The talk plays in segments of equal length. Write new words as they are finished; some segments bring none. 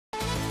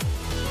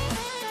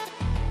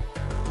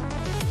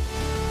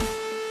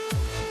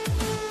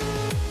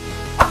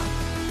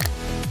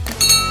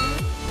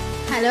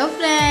Hello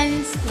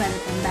friends,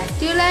 welcome back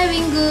to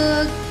Living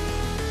Cook.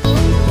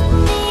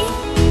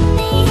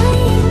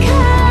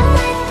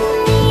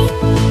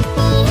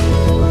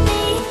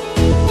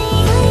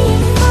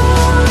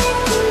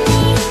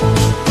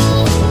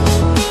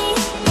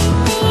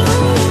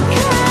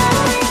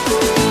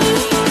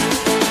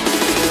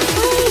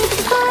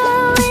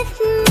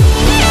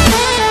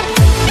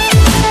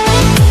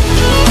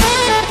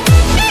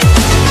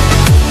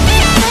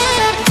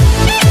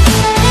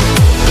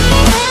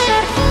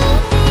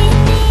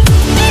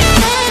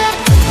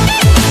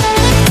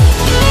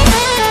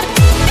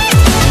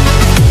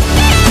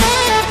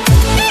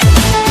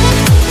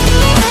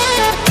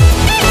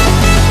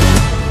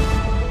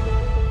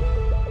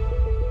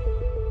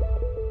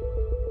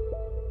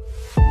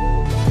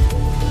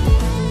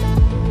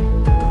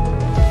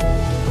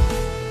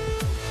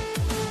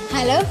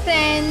 Hello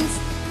friends,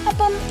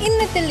 അപ്പം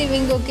ഇന്നത്തെ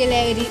living കുക്കിലെ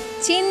ഒരു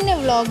ചിന്ന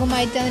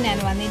വ്ളോഗുമായിട്ടാണ് ഞാൻ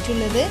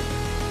വന്നിട്ടുള്ളത്.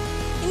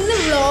 ഇന്ന്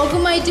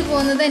വ്ളോഗുമായിട്ട്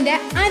പോകുന്നത് എൻ്റെ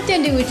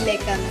ആറ്റാൻ്റെ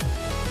വീട്ടിലേക്കാണ്.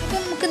 അപ്പം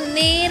നമുക്ക്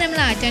നേരെ നമ്മൾ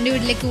ആറ്റാൻ്റെ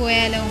വീട്ടിലേക്ക്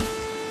പോയാലോ.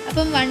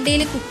 അപ്പം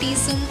വണ്ടിയിൽ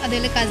കുട്ടീസും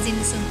അതുപോലെ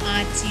കസിൻസും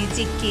ആച്ചി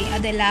ചിക്കി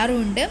അതെല്ലാവരും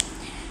ഉണ്ട്.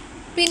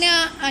 പിന്നെ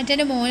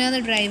ആറ്റാൻ്റെ മോനാണ്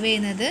ഡ്രൈവ്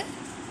ചെയ്യുന്നത്.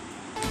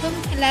 അപ്പം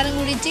എല്ലാവരും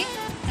കൂടിയിട്ട്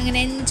അങ്ങനെ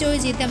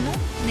എൻജോയ് ചെയ്ത് നമ്മൾ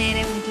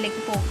നേരെ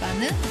വീട്ടിലേക്ക്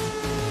പോക്കാന്ന്.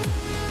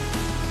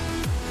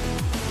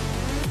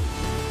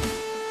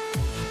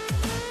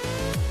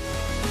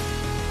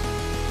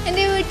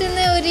 എൻ്റെ വീട്ടിൽ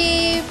നിന്ന്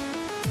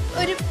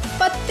ഒരു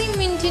 10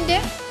 മിനിറ്റിൻ്റെ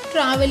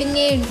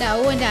ട്രാവലിങ്ങേ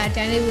ഉണ്ടാവും എൻ്റെ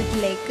ആറ്റാൻ്റെ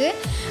വീട്ടിലേക്ക്.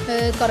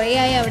 കുറേ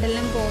ആയി അവിടെ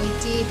എല്ലാം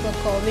പോയിട്ട്, ഇപ്പോൾ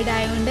കോവിഡ്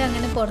ആയതുകൊണ്ട്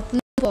അങ്ങനെ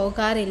പുറത്തുനിന്ന്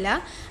പോകാറില്ല.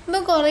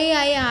 അപ്പം കുറേ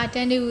ആയി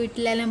ആറ്റാൻ്റെ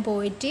വീട്ടിലെല്ലാം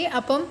പോയിട്ട്.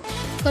 അപ്പം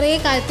കുറേ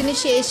കാലത്തിന്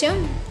ശേഷം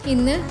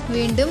ഇന്ന്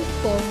വീണ്ടും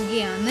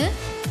പോവുകയാണ്.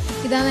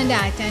 ഇതാണ് എൻ്റെ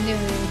ആറ്റാൻ്റെ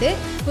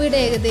വീട്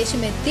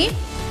ഏകദേശം എത്തി.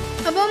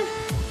 അപ്പം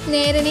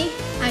നേരെ നീ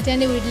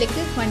ആറ്റാൻ്റെ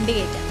വീട്ടിലേക്ക് വണ്ടി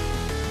കയറ്റാം.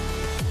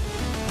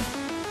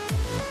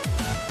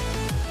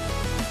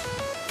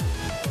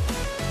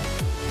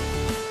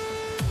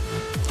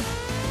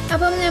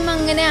 അപ്പം നമ്മൾ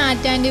അങ്ങനെ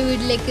ആറ്റാൻ്റെ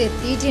വീട്ടിലേക്ക്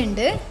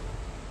എത്തിയിട്ടുണ്ട്.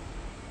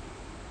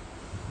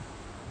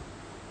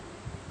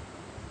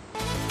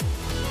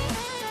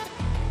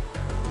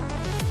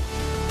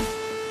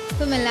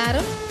 അപ്പം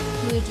എല്ലാവരും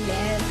വീട്ടിലെ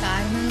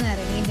കാറിൽ നിന്ന്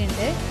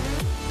ഇറങ്ങിയിട്ടുണ്ട്.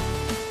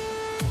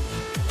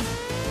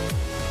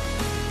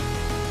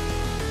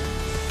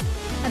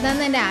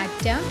 അതാണ് എൻ്റെ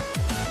ആറ്റ,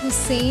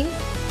 ഹുസൈൻ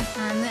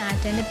ആണ്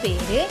ആറ്റാൻ്റെ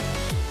പേര്.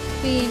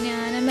 പിന്നെ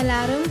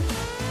നമ്മളെല്ലാവരും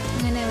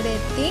അങ്ങനെ ഇവിടെ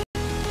എത്തി.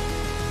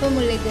 ഇപ്പം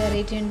ഉള്ളിൽ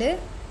കയറിയിട്ടുണ്ട്.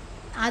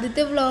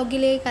 ആദ്യത്തെ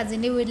വ്ളോഗിൽ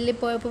കസിൻ്റെ വീട്ടിൽ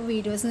പോയപ്പോൾ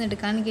വീഡിയോസൊന്നും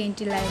എടുക്കാൻ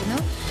കഴിഞ്ഞിട്ടില്ലായിരുന്നു.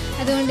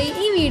 അതുകൊണ്ട്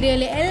ഈ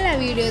വീഡിയോയിൽ എല്ലാ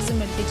വീഡിയോസും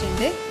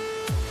എടുത്തിട്ടുണ്ട്.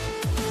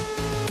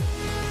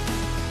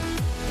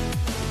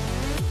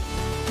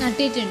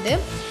 നട്ടിട്ടുണ്ട്.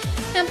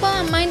 അപ്പോൾ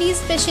അമ്മായിൻ്റെ ഈ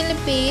സ്പെഷ്യൽ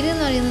പേര്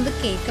എന്ന് പറയുന്നത്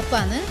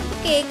കേക്കപ്പാണ്.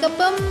 അപ്പോൾ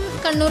കേക്കപ്പം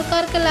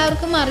കണ്ണൂർക്കാർക്ക്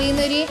എല്ലാവർക്കും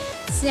അറിയുന്നൊരു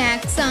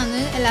സ്നാക്സാണ്.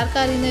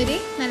 എല്ലാവർക്കും അറിയുന്നൊരു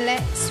നല്ല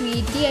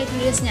സ്വീറ്റി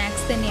ആയിട്ടുള്ളൊരു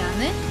സ്നാക്സ്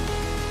തന്നെയാണ്.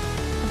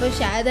 അപ്പോൾ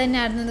ഷാദ് തന്നെ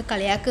അവിടെ നിന്ന്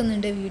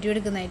കളിയാക്കുന്നുണ്ട് വീഡിയോ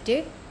എടുക്കുന്നതായിട്ട്.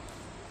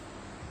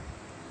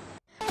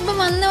 അപ്പം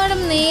വന്നവടം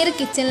നേരെ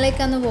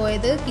കിച്ചണിലേക്കാണ്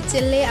പോയത്.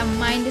 കിച്ചണിലെ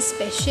അമ്മായിൻ്റെ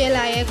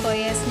സ്പെഷ്യലായ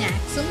കുറേ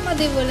സ്നാക്സും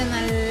അതേപോലെ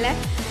നല്ല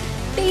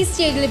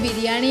ടേസ്റ്റി ആയിട്ടുള്ള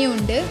ബിരിയാണിയും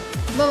ഉണ്ട്.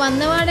 അപ്പോൾ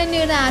വന്നപാട് തന്നെ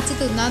ഇവിടെ ആച്ചി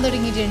തിന്നാൻ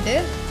തുടങ്ങിയിട്ടുണ്ട്.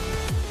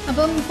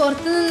 അപ്പം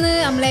പുറത്തു നിന്ന്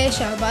നമ്മളെ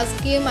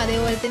ഷഹബാസ്കിയും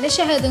അതേപോലെ തന്നെ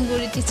ഷഹദും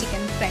കൂടിയിട്ട്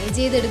ചിക്കൻ ഫ്രൈ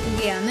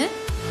ചെയ്തെടുക്കുകയാണ്.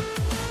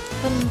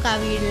 അപ്പം നമുക്ക് ആ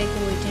വീട്ടിലേക്ക്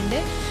പോയിട്ടുണ്ട്.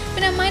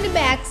 പിന്നെ അമ്മായിൻ്റെ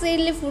ബാക്ക്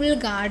സൈഡിൽ ഫുൾ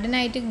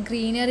ഗാർഡനായിട്ട്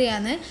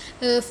ഗ്രീനറിയാണ്,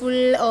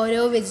 ഫുൾ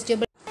ഓരോ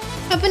വെജിറ്റബിൾ.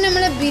 അപ്പം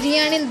നമ്മൾ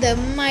ബിരിയാണി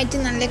ദമ്മായിട്ട്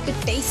നല്ല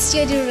ടേസ്റ്റി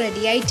ആയിട്ട്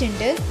റെഡി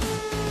ആയിട്ടുണ്ട്.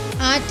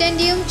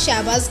 ആറ്റാൻ്റെയും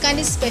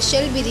ഷഹബാസ്ഖാൻ്റെയും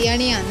സ്പെഷ്യൽ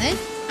ബിരിയാണിയാണ്.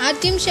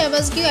 ആറ്റയും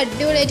ഷഹബാസ്ഖയും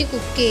അടിപൊളിയായിട്ട്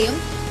കുക്ക് ചെയ്യും.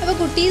 അപ്പോൾ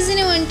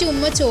കുട്ടീസിന് വേണ്ടിയിട്ട്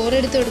ഉമ്മ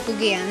ചോറെടുത്ത്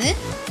കൊടുക്കുകയാണ്.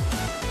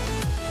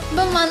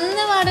 അപ്പം വന്ന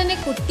പാടനെ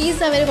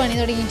കുട്ടീസ് അവർ പണി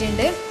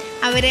തുടങ്ങിയിട്ടുണ്ട്.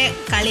 അവരെ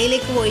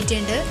കളിയിലേക്ക്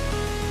പോയിട്ടുണ്ട്.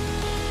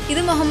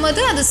 ഇത്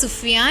മുഹമ്മദ്, അത്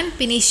സുഫിയാൻ,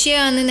 പിന്നെ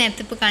ഇഷയാണ്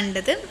നേരത്തെ ഇപ്പോൾ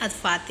കണ്ടത്, അത്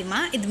ഫാത്തിമ,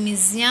 ഇത്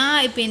മിസ്ന,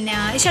 പിന്നെ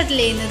ഷട്ടിൽ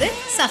ചെയ്യുന്നത്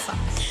സഫ.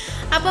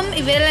 അപ്പം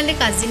ഇവരെല്ലാം എൻ്റെ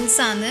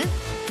കസിൻസാണ്.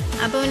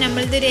 അപ്പം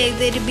നമ്മളിത്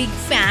ഒരു ബിഗ്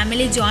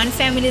ഫാമിലി, ജോയിൻറ്റ്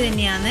ഫാമിലി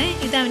തന്നെയാണ്.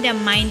 ഇത് അവൻ്റെ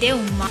അമ്മായിൻ്റെ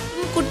ഉമ്മ.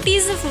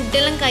 കുട്ടീസ്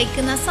ഫുഡെല്ലാം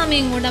കഴിക്കുന്ന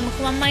സമയം കൊണ്ട്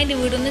നമുക്ക് അമ്മായിൻ്റെ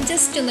വീടൊന്ന്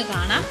ജസ്റ്റ് ഒന്ന്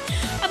കാണാം.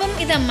 അപ്പം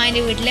ഇത്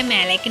അമ്മായിൻ്റെ വീട്ടിലെ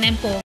മേലേക്ക് ഞാൻ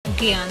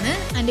പോവുകയാണ്.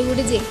 എൻ്റെ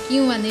കൂടെ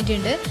ജക്കിയും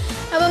വന്നിട്ടുണ്ട്.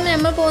 അപ്പം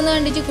നമ്മൾ പോകുന്ന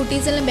കണ്ടിട്ട്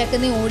കുട്ടീസെല്ലാം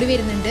ബാക്കിൽ ഓടി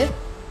വരുന്നുണ്ട്.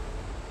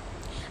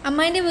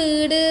 അമ്മായിൻ്റെ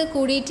വീട്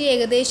കൂടിയിട്ട്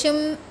ഏകദേശം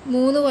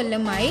 3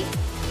 കൊല്ലമായി.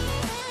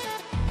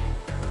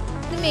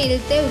 ഇത്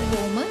മേലത്തെ ഒരു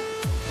റൂം.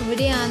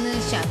 ഇവിടെയാണ്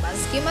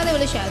ഷഹബാസ്കിയും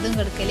അതേപോലെ ഷാദും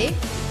കിടക്കല്.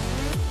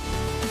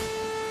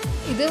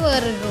 ഇത്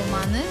വേറൊരു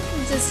റൂമാണ്.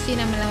 ജസ്റ്റ്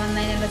നമ്മൾ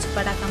വന്നതിനെ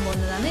ചുപ്പാടാക്കാൻ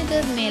പോകുന്നതാണ്. ഇത്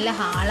മേലെ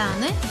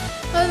ഹാളാണ്.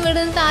 അപ്പം ഇവിടെ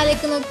നിന്ന്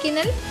താഴേക്ക്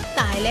നോക്കിയാൽ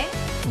താഴെ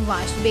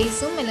വാഷ്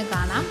ബേസും എല്ലാം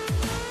കാണാം.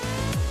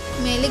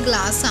 മേലെ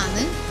ഗ്ലാസ്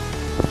ആണ്.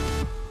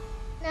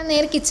 ഞാൻ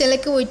നേരെ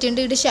കിച്ചണിലേക്ക്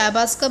പോയിട്ടുണ്ട്. ഇവിടെ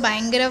ഷഹബാസ്ക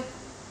ഭയങ്കര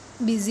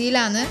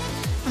ബിസിയിലാണ്.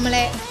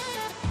 നമ്മളെ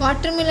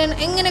വാട്ടർ മിലൺ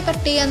എങ്ങനെ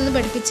കട്ട് ചെയ്യാമെന്ന്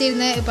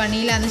പഠിപ്പിച്ചിരുന്ന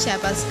പണിയിലാണ്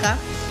ഷഹബാസ്ക.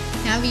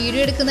 ഞാൻ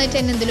വീഡിയോ എടുക്കുന്നതായിട്ട്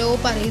എന്നെ എന്തെല്ലോ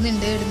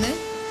പറയുന്നുണ്ട് ഇവിടുന്ന്.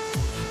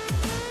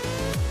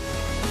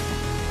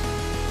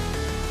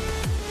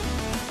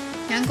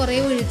 ഞാൻ കുറേ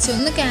വിളിച്ചു,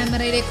 ഒന്ന്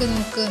ക്യാമറയിലേക്ക്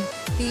നോക്ക്,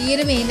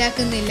 തീരെ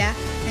മെയിനാക്കുന്നില്ല.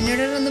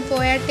 എന്നോടൊന്ന്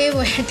പോയാട്ടെ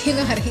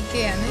എന്ന്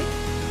അറിയിക്കുകയാണ്.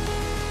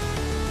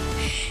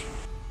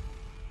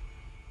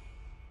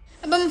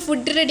 അപ്പം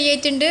ഫുഡ് റെഡി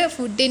ആയിട്ടുണ്ട്.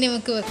 ഫുഡ്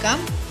നമുക്ക് വെക്കാം.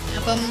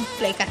 അപ്പം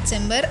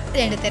കച്ചമ്പർ,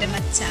 2 തരം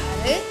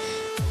അച്ചാറ്,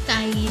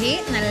 തൈര്,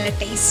 നല്ല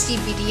ടേസ്റ്റി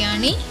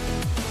ബിരിയാണി,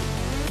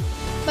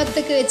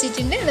 പത്തൊക്കെ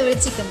വെച്ചിട്ടുണ്ട്. അതുപോലെ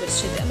ചിക്കൻ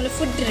പൊരിച്ചത്. നമ്മൾ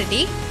ഫുഡ്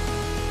റെഡി.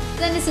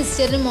 ഇതെൻ്റെ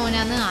സിസ്റ്ററിൻ്റെ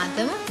മോനാണ്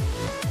ആദം,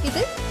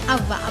 ഇത്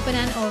അവ. അപ്പോൾ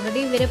ഞാൻ ഓൾറെഡി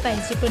ഇവരെ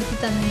പരിചയപ്പെടുത്തി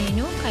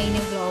തന്നതിനു കഴിഞ്ഞ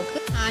വ്ലോഗ്.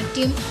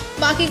 ആദ്യം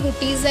ബാക്കി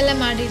കുട്ടീസെല്ലാം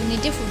അവിടെ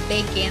ഇരുന്നിട്ട് ഫുഡ്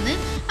കഴിക്കുകയാണ്.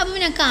 അപ്പം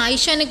ഞങ്ങൾക്ക്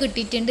ആയിഷാനെ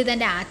കിട്ടിയിട്ടുണ്ട്.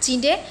 ഇതെൻ്റെ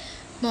ആച്ചീൻ്റെ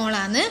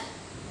മോളാണ്.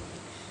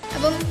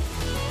 അപ്പം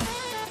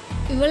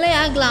ഇവളെ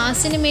ആ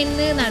ഗ്ലാസ്സിന്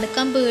മേലിൽ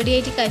നടക്കാൻ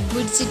പേടിയായിട്ട്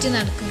കൈപിടിച്ചിട്ട്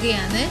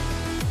നടക്കുകയാണ്.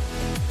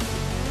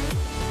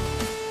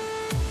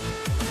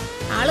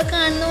 ആള്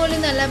കാണുന്ന പോലെ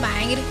നല്ല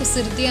ഭയങ്കര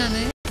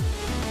കുസൃതിയാണ്.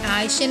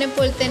 ആയിഷനെ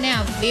പോലെ തന്നെ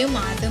അവയും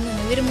ആദമും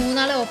ഇവർ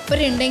 3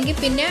 ഒപ്പരം ഉണ്ടെങ്കിൽ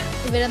പിന്നെ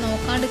ഇവരെ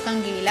നോക്കാണ്ടിരിക്കാൻ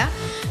കഴിയില്ല.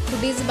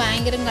 കുട്ടീസ്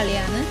ഭയങ്കര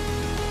കളിയാണ്.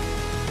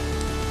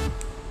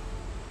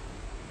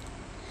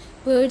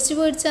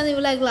 പേടിച്ചാണ്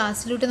ഇവൾ ആ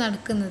ഗ്ലാസ്സിലോട്ട്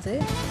നടക്കുന്നത്.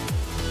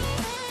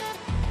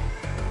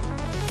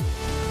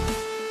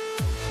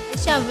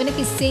 പക്ഷെ അവനെ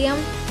കിസ് ചെയ്യാൻ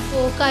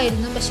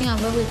പോക്കായിരുന്നു, പക്ഷെ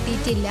അവ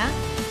വിട്ടിട്ടില്ല.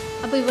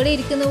 അപ്പോൾ ഇവിടെ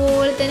ഇരിക്കുന്ന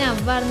പോലെ തന്നെ അവ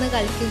അവിടുന്ന്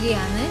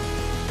കളിക്കുകയാണ്.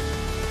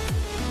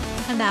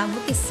 കണ്ട, അവ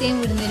കിസ് ചെയ്യാൻ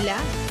വിടുന്നില്ല.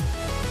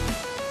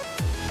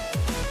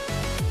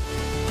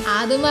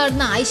 ആദ്യം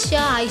അവിടുന്ന്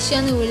ആയിഷ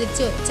എന്ന്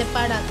വിളിച്ച്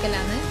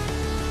ഒച്ചപ്പാടാക്കലാണ്.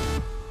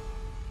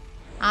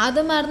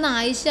 ആദ്യം അവിടുന്ന്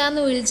ആയിഷ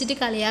എന്ന് വിളിച്ചിട്ട്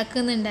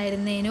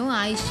കളിയാക്കുന്നുണ്ടായിരുന്നേനു,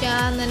 ആയിഷ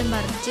എന്നെല്ലാം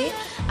പറഞ്ഞിട്ട്.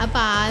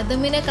 അപ്പോൾ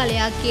ആദമിനെ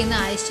കളിയാക്കിയെന്ന്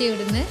ആയിഷ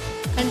ഇവിടുന്ന്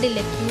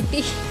കണ്ടില്ലേ,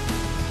 ക്യൂട്ടി.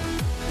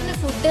 പിന്നെ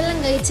ഫുഡെല്ലാം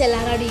കഴിച്ച്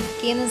എല്ലാവരും അവിടെ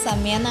ഇരിക്കുന്ന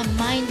സമയമാണ്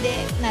അമ്മായിൻ്റെ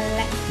നല്ല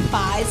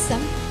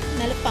പായസം,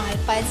 നല്ല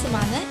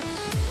പാൽപ്പായസമാണ്.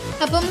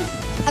 അപ്പം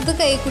അത്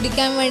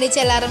കുടിക്കാൻ വേണ്ടി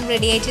എല്ലാവരും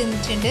റെഡി ആയിട്ട്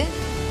നിന്നിട്ടുണ്ട്.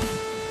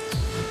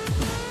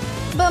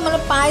 അപ്പോൾ നമ്മൾ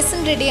പായസം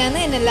റെഡിയാണ്,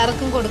 എന്നെ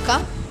എല്ലാവർക്കും കൊടുക്കാം.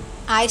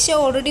 ആയിഷ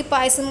ഓൾറെഡി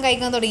പായസം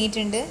കഴിക്കാൻ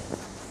തുടങ്ങിയിട്ടുണ്ട്.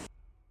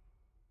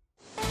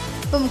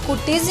 അപ്പം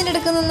കുട്ടീസിൻ്റെ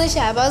അടുത്ത് നിന്ന്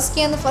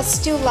ഷാബാസ്കിയാന്ന്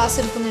ഫസ്റ്റ് ഗ്ലാസ്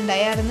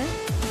എടുക്കുന്നുണ്ടായിരുന്നു.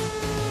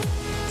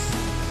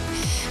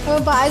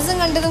 അപ്പോൾ പായസം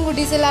കണ്ടതും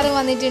കുട്ടീസ് എല്ലാവരും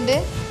വന്നിട്ടുണ്ട്.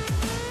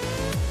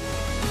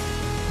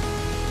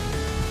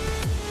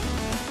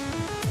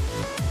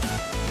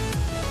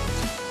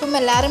 അപ്പം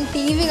എല്ലാവരും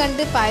TV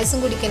കണ്ട് പായസം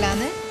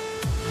കുടിക്കലാണ്.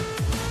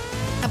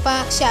 അപ്പം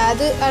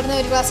ഷാദ് അവിടുന്ന്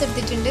 1 ഗ്ലാസ്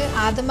എടുത്തിട്ടുണ്ട്.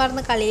 ആദ്യം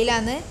പറഞ്ഞ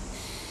കളിയിലാണ്.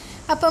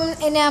 അപ്പം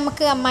എന്നെ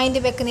നമുക്ക്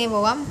അമ്മായിൻ്റെ വെക്കുന്നേ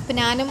പോകാം. അപ്പം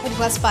ഞാനും 1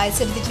 ഗ്ലാസ്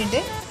പായസം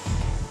എടുത്തിട്ടുണ്ട്.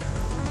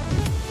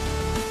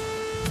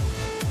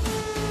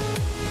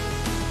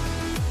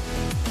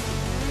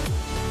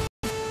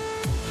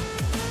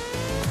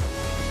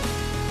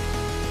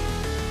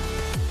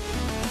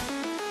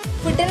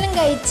 ഫുഡെല്ലാം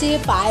കഴിച്ച്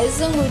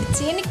പായസം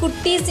കുടിച്ച് ഇനി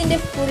കുട്ടീസിൻ്റെ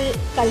ഫുൾ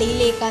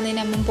കളിയിലേക്കാണ്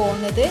നമ്മൾ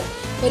പോകുന്നത്.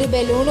 ഒരു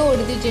ബലൂണ്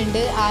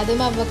കൊടുത്തിട്ടുണ്ട്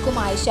ആദ്യം അവക്കും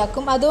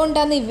ആയിഷാക്കും,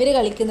 അതുകൊണ്ടാണ് ഇവർ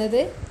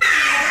കളിക്കുന്നത്.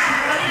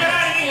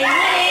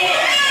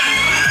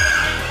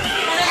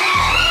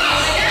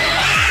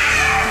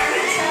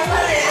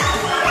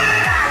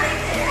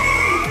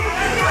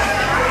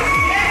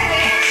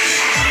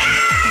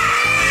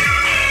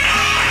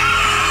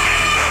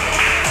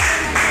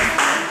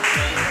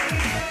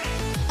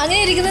 അങ്ങനെ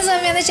ഇരിക്കുന്ന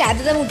സമയത്ത്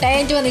ഷാദത്ത്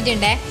മുട്ടായിട്ട്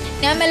വന്നിട്ടുണ്ടേ.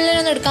 ഞാൻ മെല്ലനെ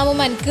ഒന്നും എടുക്കാൻ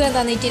പോകുമ്പോൾ എനിക്ക്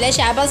തന്നിട്ടില്ല.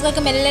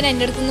 ഷാബാസ്കൊക്കെ മെല്ലനെ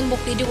എൻ്റെ അടുത്തൊന്നും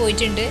പൊക്കിയിട്ട്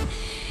പോയിട്ടുണ്ട്.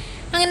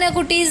 അങ്ങനെ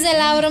കുട്ടീസ്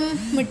എല്ലാവരും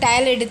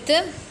മിഠായിലെല്ലാം എടുത്ത്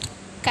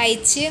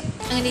കഴിച്ച്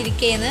അങ്ങനെ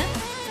ഇരിക്കുകയെന്ന്.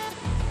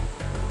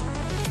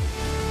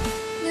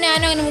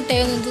 ഞാനും അങ്ങനെ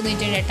മുട്ടായൊന്നും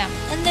തിന്നിട്ടുണ്ട് കേട്ടോ.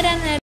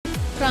 അന്നേരം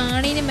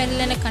പ്രാണീനെ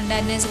മെല്ലനെ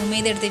കണ്ടാൽ സൂം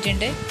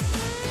ചെയ്തെടുത്തിട്ടുണ്ട്.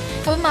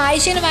 അപ്പം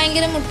ആയിഷേനെ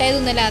ഭയങ്കര മുട്ടായി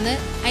തിന്നലാന്ന്.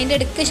 അതിൻ്റെ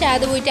അടുക്ക്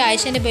ഷാദ് പോയിട്ട്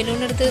ആയിഷേൻ്റെ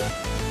ബലൂണെടുത്ത്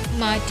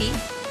മാറ്റി.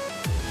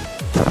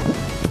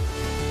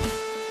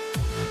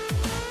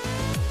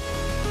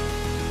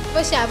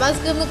 അപ്പോൾ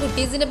ഷാബാസ്ക്ക്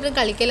കുട്ടീസിൻ്റെ ഒപ്പം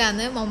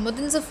കളിക്കലാണ്.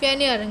 മുഹമ്മദിൻ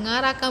സുഫിയാനെ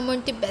ഇറങ്ങാറാക്കാൻ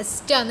വേണ്ടിയിട്ട്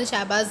ബെസ്റ്റാണ്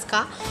ഷാബാസ്ക.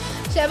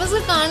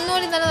 കാണുന്ന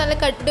പോലെ തന്നെ നല്ല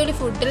കട്ടിയൊരു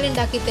ഫുഡെല്ലാം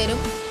ഉണ്ടാക്കി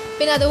തരും.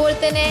 പിന്നെ അതുപോലെ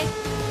തന്നെ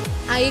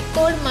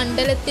ഐക്കോട്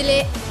മണ്ഡലത്തിലെ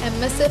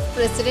MSF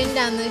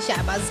പ്രസിഡൻ്റാണ്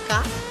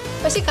ഷാബാസ്ക.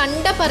 പക്ഷെ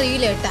കണ്ടാൽ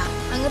പറയൂല കേട്ടാ,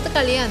 അങ്ങനത്തെ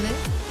കളിയാണ്.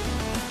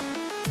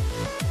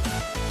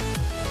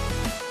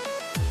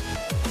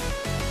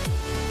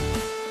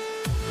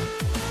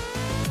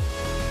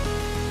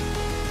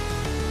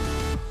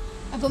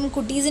 അപ്പം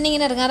കുട്ടീസിനെ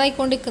ഇങ്ങനെ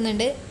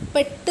ഇറങ്ങാറായിക്കൊണ്ടിരിക്കുന്നുണ്ട്.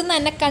 പെട്ടെന്ന്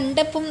എന്നെ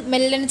കണ്ടപ്പം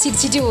മെല്ലനെ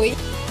ചിരിച്ചിട്ട് പോയി.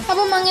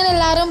 അപ്പം അങ്ങനെ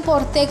എല്ലാവരും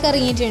പുറത്തേക്ക്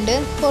ഇറങ്ങിയിട്ടുണ്ട്.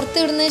 പുറത്ത്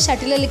ഇവിടുന്ന്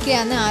ഷട്ടിൽ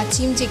കളിക്കുകയാണ്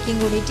ആച്ചിയും ചെക്കിയും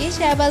കൂടിയിട്ട്.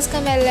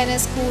 ഷാബാസ്ക മെല്ലനെ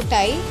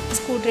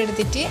സ്കൂട്ടർ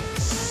എടുത്തിട്ട്.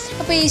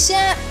 അപ്പോൾ ഈശ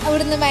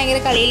അവിടുന്ന് ഭയങ്കര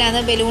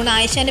കളിയിലാണ്.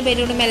 ആയിഷാൻ്റെ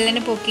ബലൂൺ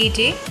മെല്ലനെ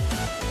പൊക്കിയിട്ട്.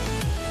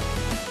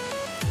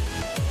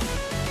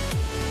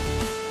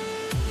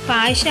 അപ്പോൾ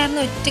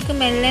ആയിഷാറിന് ഒറ്റയ്ക്ക്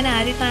മെല്ലനെ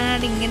ആരും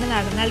കാണാണ്ട് ഇങ്ങനെ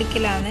നടന്നു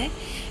കളിക്കലാണ്.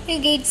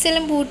 ഗേറ്റ്സ്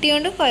എല്ലാം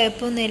പൂട്ടിയോണ്ട്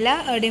കുഴപ്പമൊന്നുമില്ല,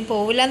 എവിടെയും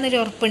പോവില്ല എന്നൊരു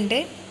ഉറപ്പുണ്ട്.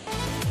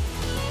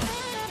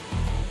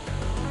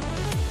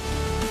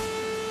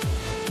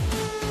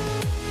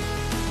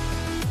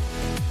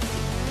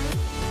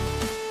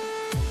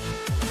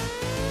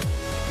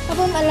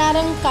 അപ്പം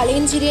എല്ലാവരും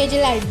കളിയും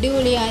ചിരിയായിട്ടുള്ള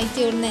അടിപൊളിയായിട്ട്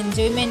ഇവിടുന്ന്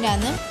എൻജോയ്മെൻ്റ്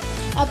ആണ്.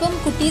 അപ്പം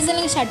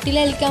കുട്ടീസെല്ലാം ഷട്ടിൽ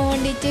കളിക്കാൻ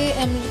വേണ്ടിയിട്ട്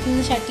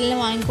നമ്മൾ ഷട്ടിലിനെ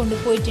വാങ്ങിക്കൊണ്ട്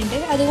പോയിട്ടുണ്ട്.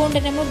 അതുകൊണ്ട്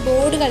തന്നെ നമ്മൾ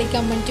ബോർഡ്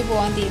കളിക്കാൻ വേണ്ടിയിട്ട്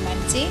പോകാൻ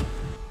തീരുമാനിച്ച്.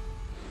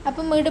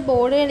 അപ്പം ഇവിടെ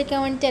ബോർഡ് കളിക്കാൻ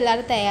വേണ്ടിയിട്ട്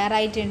എല്ലാവരും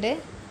തയ്യാറായിട്ടുണ്ട്.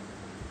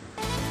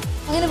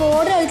 അങ്ങനെ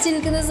ബോർഡ്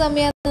കളിച്ചിരിക്കുന്ന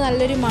സമയത്ത്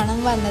നല്ലൊരു മണം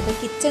വന്നത്.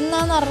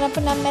 കിച്ചണിനാന്ന്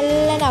പറഞ്ഞപ്പോൾ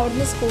നമ്മളെല്ലാം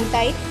അവിടുന്ന്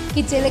സ്കൂട്ടായി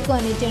കിച്ചണിലേക്ക്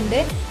വന്നിട്ടുണ്ട്.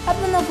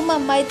 അപ്പം നോക്കുമ്പോൾ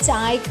അമ്മായി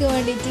ചായക്ക്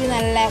വേണ്ടിയിട്ട്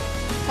നല്ല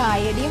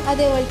കായടിയും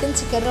അതേപോലെ തന്നെ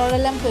ചിക്കൻ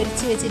റോളെല്ലാം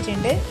പൊരിച്ച്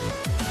വെച്ചിട്ടുണ്ട്.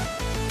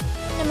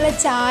 നമ്മളെ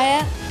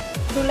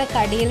ചായക്കുള്ള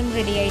കടികളും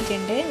റെഡി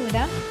ആയിട്ടുണ്ട്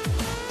ഇവിടെ.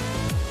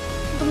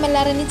 അപ്പം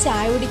എല്ലാവരും ഇനി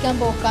ചായ കുടിക്കാൻ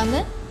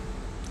പോക്കാന്ന്.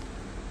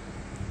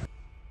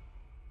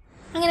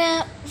 അങ്ങനെ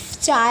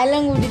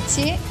ചായയെല്ലാം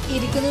കുടിച്ച്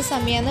ഇരിക്കുന്ന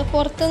സമയമാണ്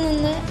പുറത്തു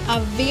നിന്ന്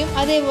അവ്വയും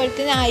അതേപോലെ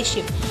തന്നെ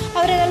ആയിഷയും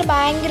അവരെല്ലാം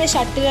ഭയങ്കര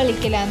ഷട്ടിൽ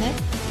കളിക്കലാണ്.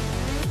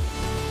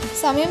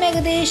 സമയം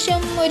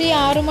ഏകദേശം ഒരു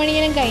 6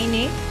 മണിയെല്ലാം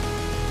കഴിഞ്ഞ്.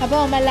 അപ്പോൾ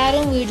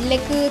നമ്മളെല്ലാവരും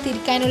വീട്ടിലേക്ക്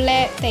തിരിക്കാനുള്ള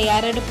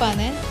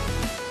തയ്യാറെടുപ്പാണ്.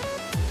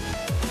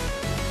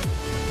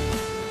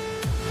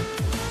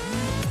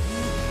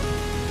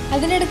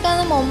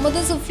 അതിനെടുക്കാണ്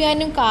മുഹമ്മദും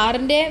സുഫിയാനും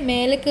കാറിൻ്റെ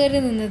മേലെ കയറി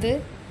നിന്നത്.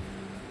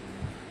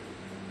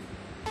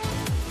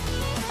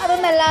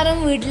 അപ്പം എല്ലാവരും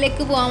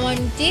വീട്ടിലേക്ക് പോകാൻ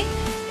വേണ്ടിയിട്ട്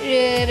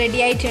റെഡി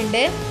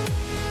ആയിട്ടുണ്ട്.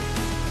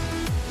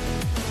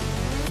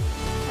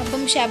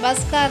 അപ്പം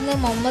ഷബാസ് കാറിന്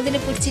മുഹമ്മദിനെ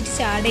പിടിച്ചിട്ട്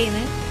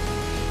ചാടേന്ന്.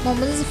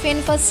 മുഹമ്മദ് സുഫിയാൻ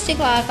ഫസ്റ്റ്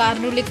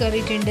കാറിൻ്റെ ഉള്ളിൽ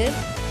കയറിയിട്ടുണ്ട്.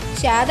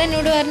 ഷാദ്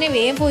എന്നോട് പറഞ്ഞ്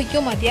വേഗം പോയിക്കോ,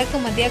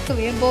 മതിയാക്ക്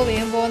വേഗം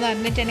പോവെന്ന്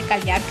പറഞ്ഞിട്ട് എന്നെ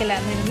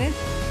കളിയാക്കലാന്നിരുന്ന്.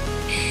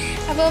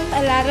 അപ്പം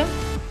എല്ലാവരും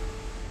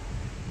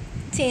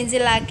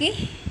ചേഞ്ചിലാക്കി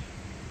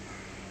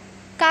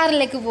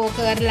കാറിലേക്ക്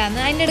പോക്കാറില്ലാന്ന്.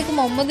 അതിൻ്റെ ഇടയ്ക്ക്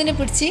മുഹമ്മദിനെ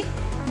പിടിച്ച്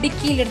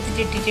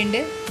ഡിക്കിയിലെടുത്തിട്ട്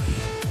ഇട്ടിട്ടുണ്ട്.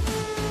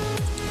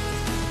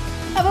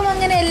 അപ്പം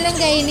അങ്ങനെ എല്ലാം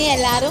കഴിഞ്ഞ്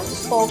എല്ലാവരും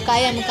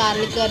പോക്കായി നമ്മൾ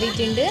കാറിൽ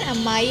കയറിയിട്ടുണ്ട്.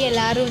 അമ്മായി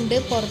എല്ലാവരും ഉണ്ട്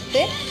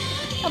പുറത്ത്.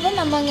 അപ്പം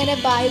നമ്മൾ അങ്ങനെ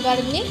ബായ്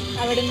പറഞ്ഞ്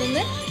അവിടെ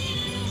നിന്ന്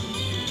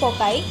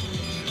പോക്കായി.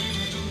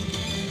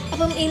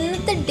 അപ്പം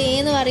ഇന്നത്തെ ഡേ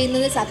എന്ന്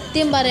പറയുന്നത്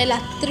സത്യം പറയാൻ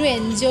അത്രയും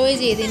എൻജോയ്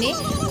ചെയ്തിന്.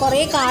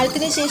 കുറേ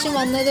കാലത്തിന് ശേഷം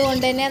വന്നത്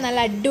കൊണ്ട് തന്നെ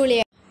നല്ല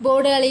അടിപൊളിയായി.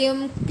 ബോർഡ് കളിയും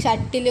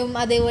ഷട്ടിലും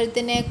അതേപോലെ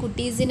തന്നെ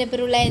കുട്ടീസിൻ്റെ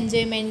പേരുള്ള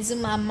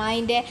എൻജോയ്മെൻറ്റ്സും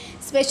അമ്മായിൻ്റെ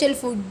സ്പെഷ്യൽ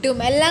ഫുഡും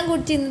എല്ലാം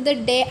കൂടി ഇന്നത്തെ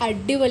ഡേ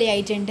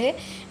അടിപൊളിയായിട്ടുണ്ട്.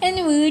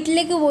 ഇനി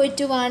വീട്ടിലേക്ക്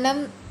പോയിട്ട് വേണം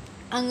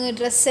അങ്ങ്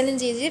ഡ്രസ്സെല്ലാം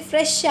ചെയ്ത്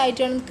ഫ്രഷ് ആയിട്ട്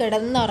വേണം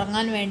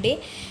കിടന്നുറങ്ങാൻ വേണ്ടി.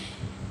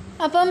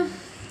 അപ്പം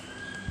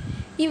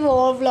ഈ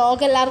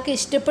വ്ളോഗ് എല്ലാവർക്കും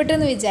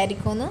ഇഷ്ടപ്പെട്ടെന്ന്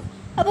വിചാരിക്കുന്നു.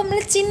 അപ്പം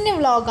നമ്മൾ ചിന്ന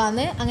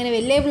വ്ളോഗാണ്, അങ്ങനെ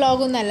വലിയ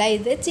വ്ളോഗൊന്നുമല്ല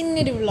ഇത്,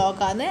 ചിന്നൊരു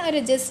വ്ളോഗാണ്.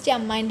 ഒരു ജസ്റ്റ്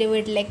അമ്മായിൻ്റെ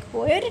വീട്ടിലേക്ക്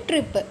പോയ ഒരു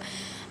ട്രിപ്പ്.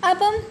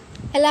 അപ്പം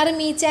എല്ലാവരും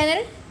ഈ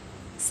ചാനൽ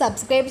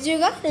സബ്സ്ക്രൈബ്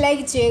ചെയ്യുക,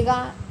 ലൈക്ക് ചെയ്യുക,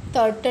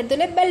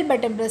 തൊട്ടടുത്തുള്ള ബെൽ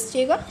ബട്ടൺ പ്രസ്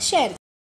ചെയ്യുക, ഷെയർ